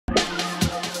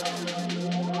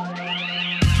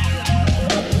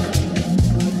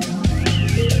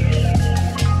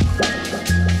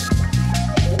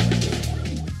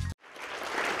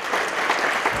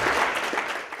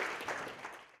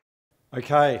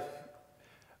Okay,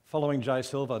 following Jay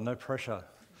Silver, no pressure.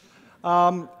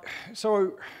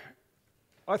 So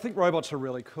I think robots are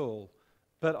really cool,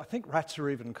 but I think rats are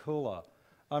even cooler.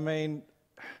 I mean,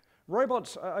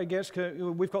 robots, I guess,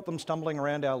 we've got them stumbling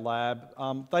around our lab.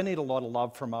 They need a lot of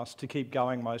love from us to keep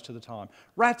going most of the time.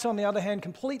 Rats, on the other hand,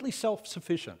 completely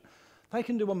self-sufficient. They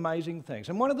can do amazing things.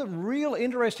 And one of the real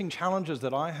interesting challenges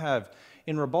that I have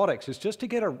in robotics is just to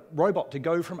get a robot to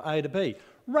go from A to B.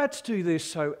 Rats do this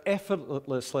so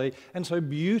effortlessly and so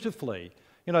beautifully.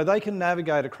 You know, they can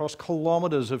navigate across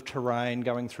kilometres of terrain,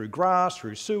 going through grass,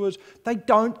 through sewers. They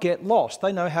don't get lost.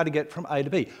 They know how to get from A to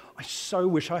B. I so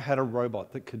wish I had a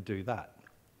robot that could do that.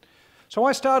 So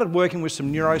I started working with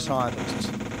some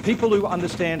neuroscientists, people who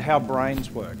understand how brains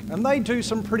work, and they do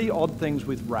some pretty odd things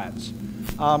with rats.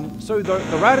 So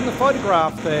the rat in the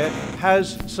photograph there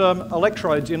has some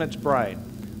electrodes in its brain,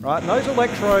 right? And those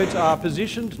electrodes are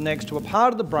positioned next to a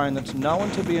part of the brain that's known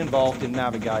to be involved in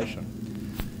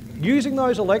navigation. Using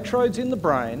those electrodes in the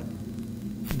brain,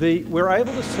 we're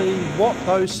able to see what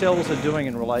those cells are doing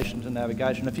in relation to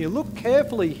navigation. If you look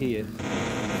carefully here,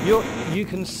 you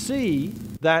can see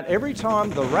that every time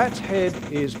the rat's head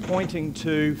is pointing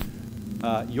to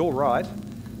your right,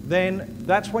 then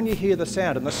that's when you hear the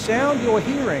sound. And the sound you're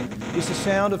hearing is the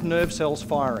sound of nerve cells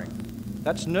firing.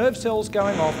 That's nerve cells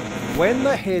going off when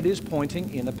the head is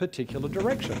pointing in a particular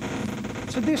direction.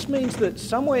 So this means that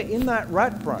somewhere in that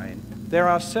rat brain, there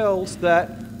are cells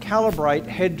that calibrate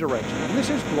head direction. And this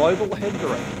is global head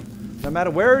direction. No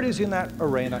matter where it is in that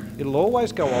arena, it'll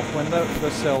always go off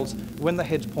when the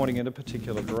head's pointing in a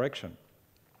particular direction.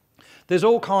 There's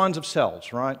all kinds of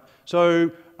cells, right?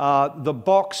 So the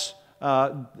box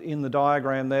in the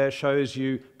diagram there shows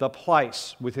you the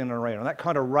place within an arena. And that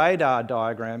kind of radar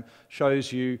diagram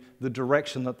shows you the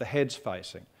direction that the head's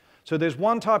facing. So there's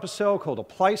one type of cell called a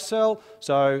place cell.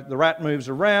 So the rat moves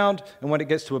around, and when it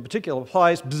gets to a particular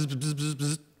place, bzz, bzz, bzz,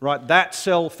 bzz, right, that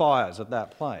cell fires at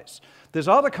that place. There's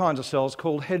other kinds of cells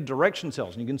called head direction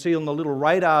cells. And you can see on the little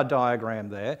radar diagram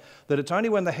there that it's only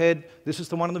when the head, this is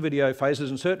the one in the video, faces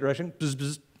in a certain direction, bzz,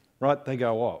 bzz, right, they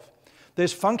go off.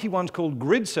 There's funky ones called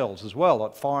grid cells as well,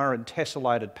 that fire in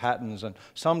tessellated patterns and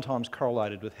sometimes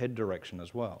correlated with head direction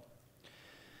as well.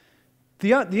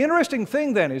 The interesting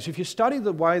thing then is if you study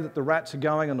the way that the rats are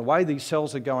going and the way these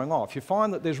cells are going off, you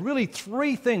find that there's really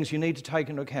three things you need to take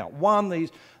into account. One,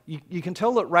 you can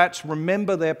tell that rats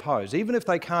remember their pose, even if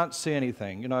they can't see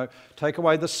anything. You know, take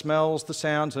away the smells, the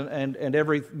sounds, and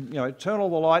turn all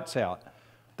the lights out.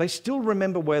 They still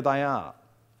remember where they are.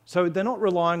 So they're not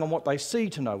relying on what they see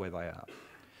to know where they are.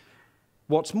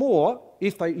 What's more,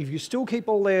 if you still keep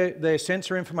all their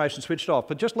sensor information switched off,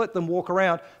 but just let them walk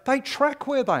around, they track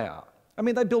where they are. I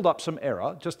mean, they build up some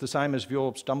error, just the same as if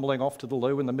you're stumbling off to the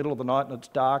loo in the middle of the night and it's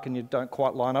dark and you don't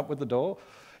quite line up with the door.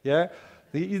 Yeah?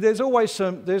 There's always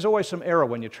some error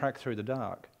when you track through the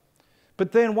dark.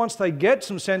 But then once they get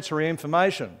some sensory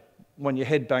information, when your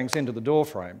head bangs into the door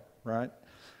frame, right,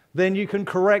 then you can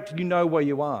correct, you know where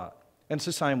you are. And it's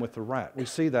the same with the rat. We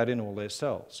see that in all their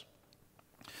cells.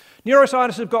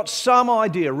 Neuroscientists have got some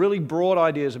idea, really broad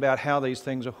ideas about how these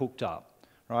things are hooked up,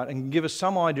 right? And can give us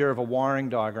some idea of a wiring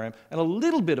diagram and a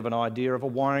little bit of an idea of a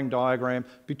wiring diagram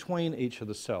between each of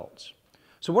the cells.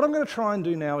 So what I'm going to try and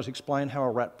do now is explain how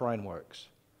a rat brain works.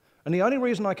 And the only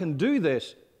reason I can do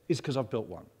this is because I've built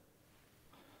one.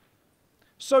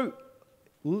 So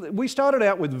we started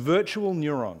out with virtual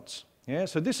neurons. Yeah,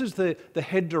 so this is the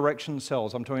head direction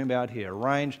cells I'm talking about here,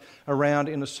 arranged around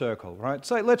in a circle, right?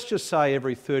 So let's just say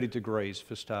every 30 degrees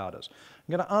for starters.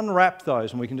 I'm going to unwrap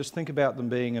those and we can just think about them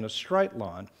being in a straight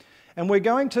line. And we're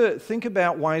going to think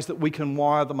about ways that we can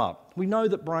wire them up. We know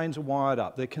that brains are wired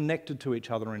up. They're connected to each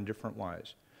other in different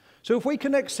ways. So if we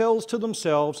connect cells to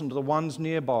themselves and to the ones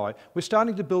nearby, we're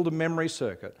starting to build a memory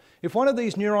circuit. If one of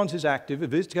these neurons is active,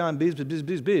 if it's going biz, biz, biz,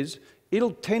 biz, biz,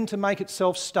 it'll tend to make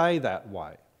itself stay that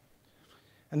way.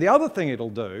 And the other thing it'll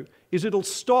do is it'll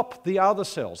stop the other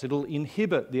cells. It'll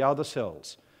inhibit the other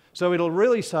cells. So it'll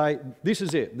really say, this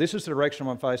is it. This is the direction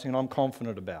I'm facing and I'm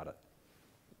confident about it.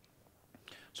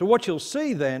 So what you'll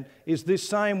see then is this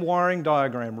same wiring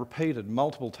diagram repeated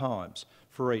multiple times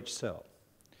for each cell.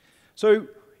 So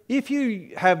if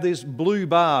you have this blue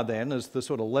bar then as the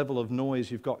sort of level of noise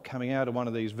you've got coming out of one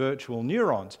of these virtual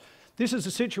neurons, this is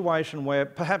a situation where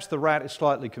perhaps the rat is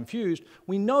slightly confused.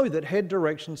 We know that head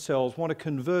direction cells want to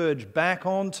converge back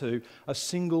onto a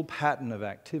single pattern of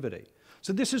activity.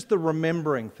 So this is the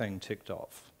remembering thing ticked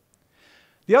off.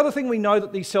 The other thing we know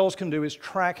that these cells can do is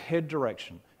track head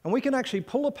direction. And we can actually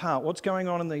pull apart what's going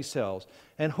on in these cells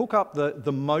and hook up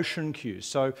the motion cues.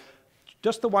 So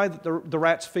just the way that the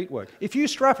rat's feet work. If you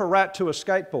strap a rat to a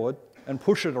skateboard, and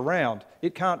push it around,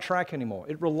 it can't track anymore.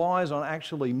 It relies on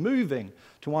actually moving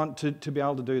to be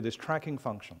able to do this tracking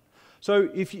function. So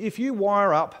if you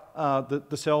wire up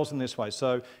the cells in this way,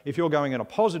 so if you're going in a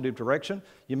positive direction,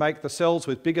 you make the cells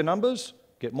with bigger numbers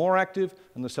get more active,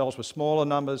 and the cells with smaller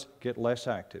numbers get less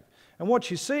active. And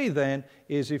what you see then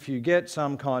is if you get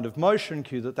some kind of motion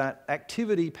cue, that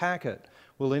activity packet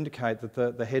will indicate that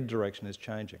the head direction is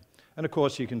changing. And of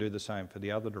course, you can do the same for the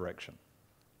other direction.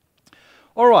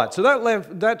 All right, so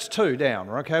that's 2 down,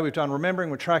 okay? We've done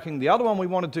remembering, we're tracking. The other one we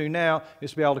want to do now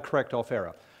is to be able to correct off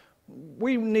error.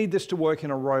 We need this to work in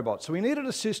a robot, so we needed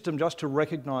a system just to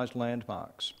recognize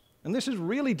landmarks. And this is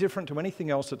really different to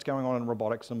anything else that's going on in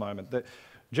robotics at the moment.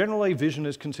 Generally, vision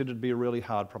is considered to be a really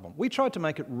hard problem. We tried to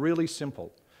make it really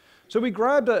simple. So we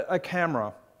grabbed a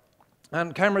camera,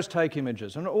 and cameras take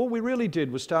images, and all we really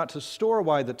did was start to store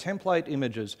away the template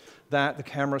images that the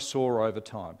camera saw over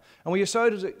time. And we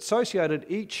associated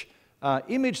each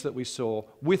image that we saw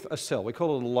with a cell. We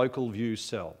call it a local view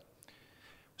cell.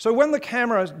 So when the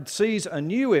camera sees a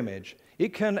new image,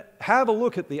 it can have a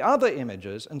look at the other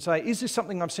images and say, is this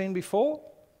something I've seen before?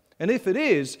 And if it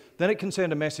is, then it can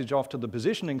send a message off to the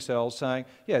positioning cells saying,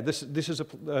 yeah, this is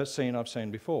a scene I've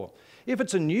seen before. If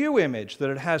it's a new image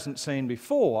that it hasn't seen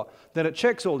before, then it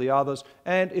checks all the others,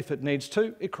 and if it needs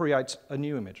to, it creates a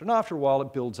new image. And after a while,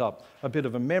 it builds up a bit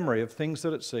of a memory of things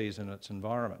that it sees in its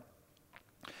environment.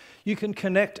 You can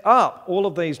connect up all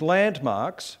of these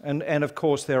landmarks, and of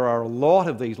course there are a lot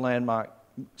of these landmark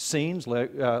scenes,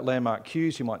 landmark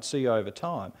cues you might see over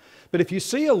time. But if you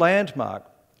see a landmark,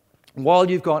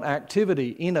 while you've got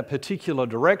activity in a particular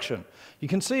direction, you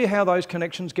can see how those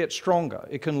connections get stronger.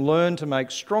 It can learn to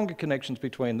make stronger connections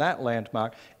between that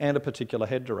landmark and a particular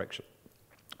head direction.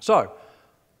 So,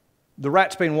 the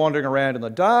rat's been wandering around in the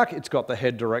dark, it's got the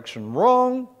head direction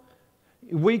wrong.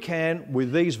 We can,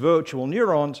 with these virtual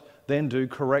neurons, then do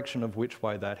correction of which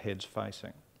way that head's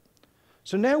facing.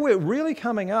 So now we're really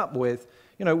coming up with,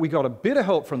 we got a bit of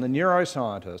help from the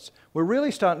neuroscientists. We're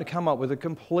really starting to come up with a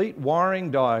complete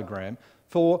wiring diagram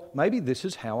for maybe this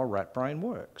is how a rat brain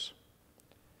works.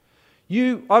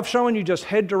 I've shown you just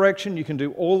head direction. You can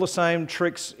do all the same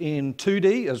tricks in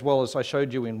 2D as well as I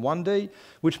showed you in 1D,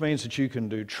 which means that you can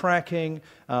do tracking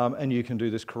and you can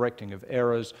do this correcting of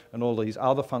errors and all these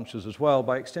other functions as well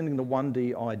by extending the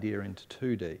 1D idea into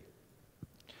 2D.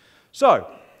 So,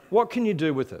 what can you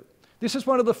do with it? This is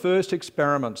one of the first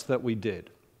experiments that we did.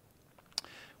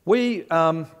 We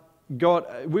were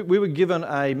given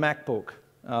a MacBook,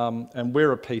 and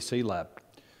we're a PC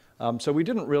lab. So we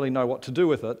didn't really know what to do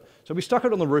with it, so we stuck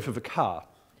it on the roof of a car.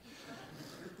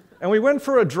 And we went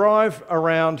for a drive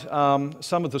around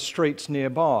some of the streets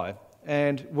nearby,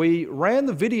 and we ran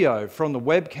the video from the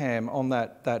webcam on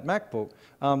that MacBook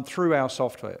through our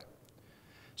software.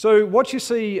 So what you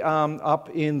see up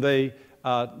in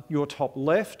your top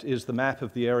left is the map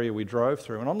of the area we drove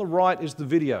through, and on the right is the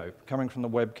video coming from the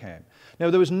webcam. Now,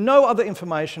 there was no other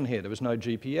information here. There was no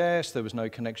GPS, there was no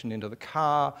connection into the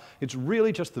car. It's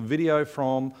really just the video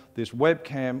from this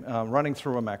webcam running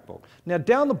through a MacBook. Now,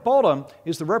 down the bottom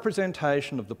is the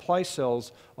representation of the place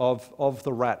cells of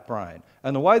the rat brain,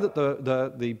 and the way that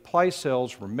the place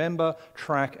cells remember,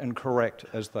 track, and correct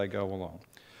as they go along.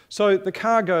 So the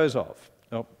car goes off.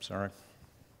 Oh, sorry.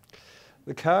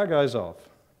 The car goes off.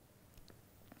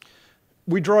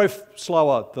 We drove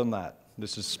slower than that.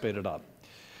 This is sped up.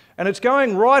 And it's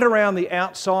going right around the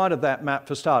outside of that map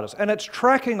for starters. And it's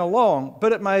tracking along,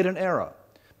 but it made an error.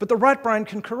 But the rat brain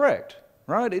can correct,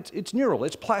 right? It's neural,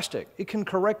 it's plastic. It can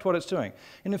correct what it's doing.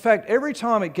 And in fact, every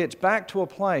time it gets back to a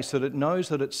place that it knows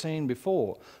that it's seen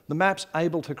before, the map's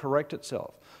able to correct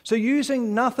itself. So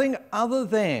using nothing other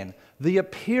than the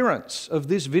appearance of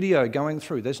this video going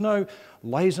through. There's no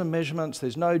laser measurements,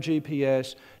 there's no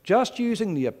GPS, just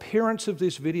using the appearance of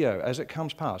this video as it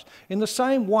comes past. In the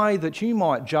same way that you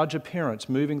might judge appearance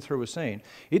moving through a scene,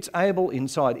 it's able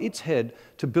inside its head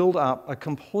to build up a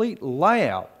complete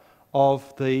layout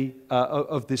of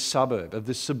this suburb, of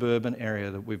this suburban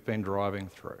area that we've been driving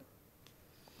through.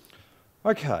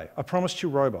 Okay, I promised you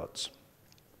robots.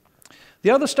 The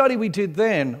other study we did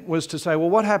then was to say, well,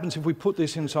 what happens if we put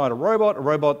this inside a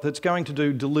robot that's going to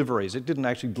do deliveries? It didn't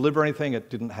actually deliver anything,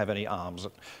 it didn't have any arms.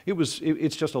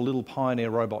 It's just a little pioneer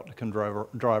robot that can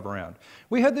drive around.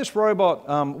 We had this robot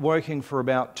working for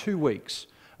about 2 weeks.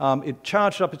 It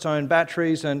charged up its own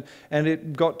batteries and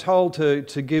it got told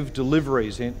to give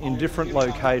deliveries in different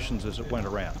locations as it went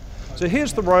around. So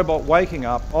here's the robot waking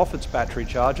up off its battery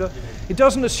charger. It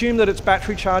doesn't assume that its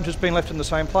battery charger's been left in the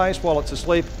same place while it's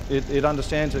asleep. It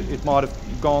understands it might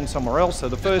have gone somewhere else. So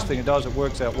the first thing it does, it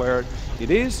works out where it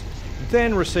is.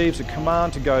 then receives a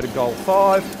command to go to goal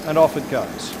 5, and off it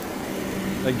goes.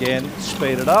 Again,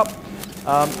 speed it up.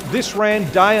 This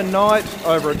ran day and night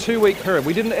over a 2-week period.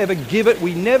 We didn't ever give it,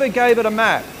 we never gave it a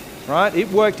map, right? It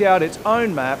worked out its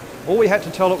own map. All we had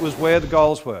to tell it was where the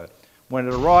goals were. When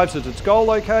it arrives at its goal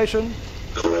location,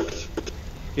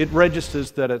 it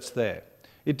registers that it's there.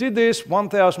 It did this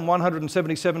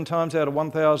 1,177 times out of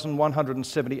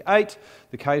 1,178.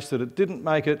 The case that it didn't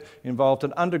make it involved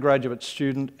an undergraduate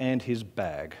student and his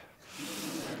bag.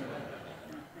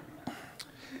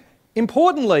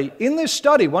 Importantly, in this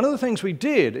study, one of the things we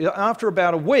did, after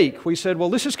about a week, we said, well,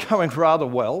 this is going rather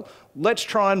well, let's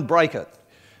try and break it.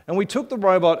 And we took the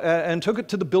robot and took it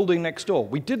to the building next door.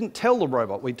 We didn't tell the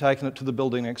robot we'd taken it to the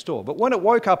building next door, but when it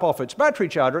woke up off its battery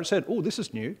charger, it said, oh, this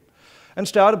is new, and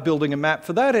started building a map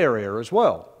for that area as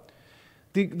well.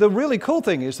 The really cool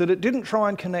thing is that it didn't try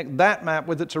and connect that map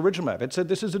with its original map. It said,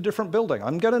 this is a different building.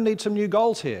 I'm going to need some new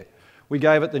goals here. We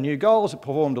gave it the new goals, it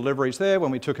performed deliveries there.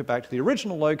 When we took it back to the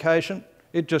original location,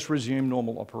 it just resumed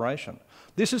normal operation.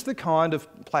 This is the kind of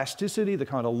plasticity, the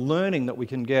kind of learning that we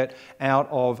can get out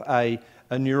of a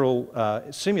neural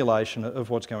simulation of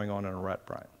what's going on in a rat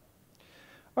brain.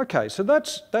 Okay, so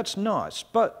that's nice,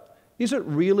 but is it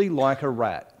really like a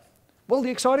rat? Well, the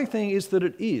exciting thing is that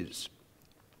it is.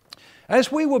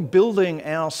 As we were building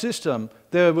our system,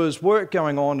 there was work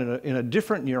going on in a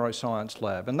different neuroscience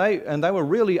lab, and they were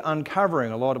really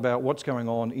uncovering a lot about what's going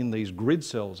on in these grid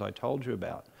cells I told you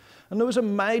about. And there was a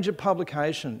major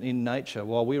publication in Nature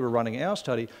while we were running our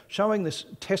study showing this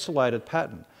tessellated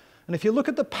pattern. And if you look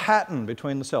at the pattern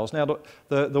between the cells, now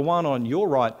the one on your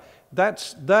right,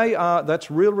 that's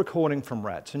real recording from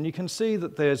rats. And you can see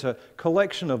that there's a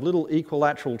collection of little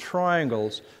equilateral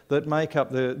triangles that make up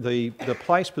the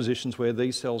place positions where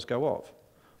these cells go off.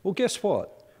 Well, guess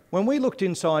what? When we looked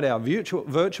inside our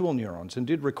virtual neurons and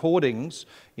did recordings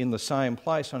in the same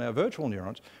place on our virtual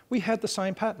neurons, we had the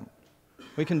same pattern.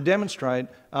 We can demonstrate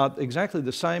exactly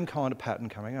the same kind of pattern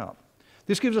coming up.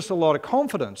 This gives us a lot of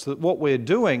confidence that what we're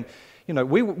doing, you know,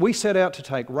 we set out to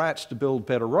take rats to build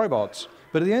better robots,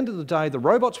 but at the end of the day, the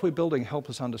robots we're building help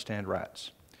us understand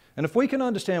rats. And if we can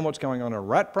understand what's going on in a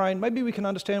rat brain, maybe we can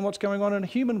understand what's going on in a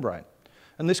human brain.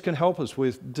 And this can help us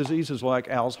with diseases like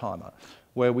Alzheimer's,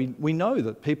 where we know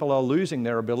that people are losing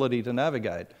their ability to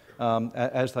navigate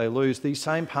as they lose these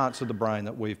same parts of the brain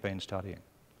that we've been studying.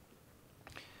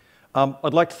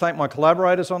 I'd like to thank my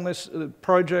collaborators on this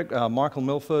project, Michael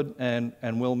Milford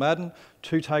and Will Madden.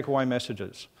 2 takeaway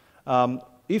messages.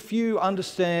 If you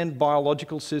understand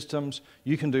biological systems,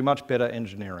 you can do much better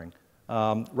engineering.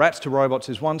 Rats to robots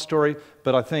is one story,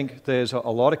 but I think there's a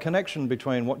lot of connection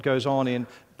between what goes on in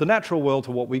the natural world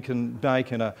to what we can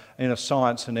make in a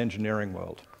science and engineering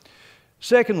world.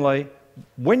 Secondly,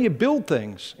 when you build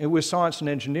things with science and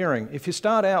engineering, if you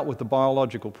start out with the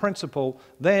biological principle,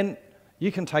 then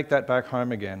you can take that back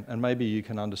home again, and maybe you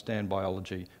can understand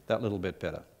biology that little bit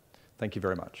better. Thank you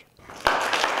very much.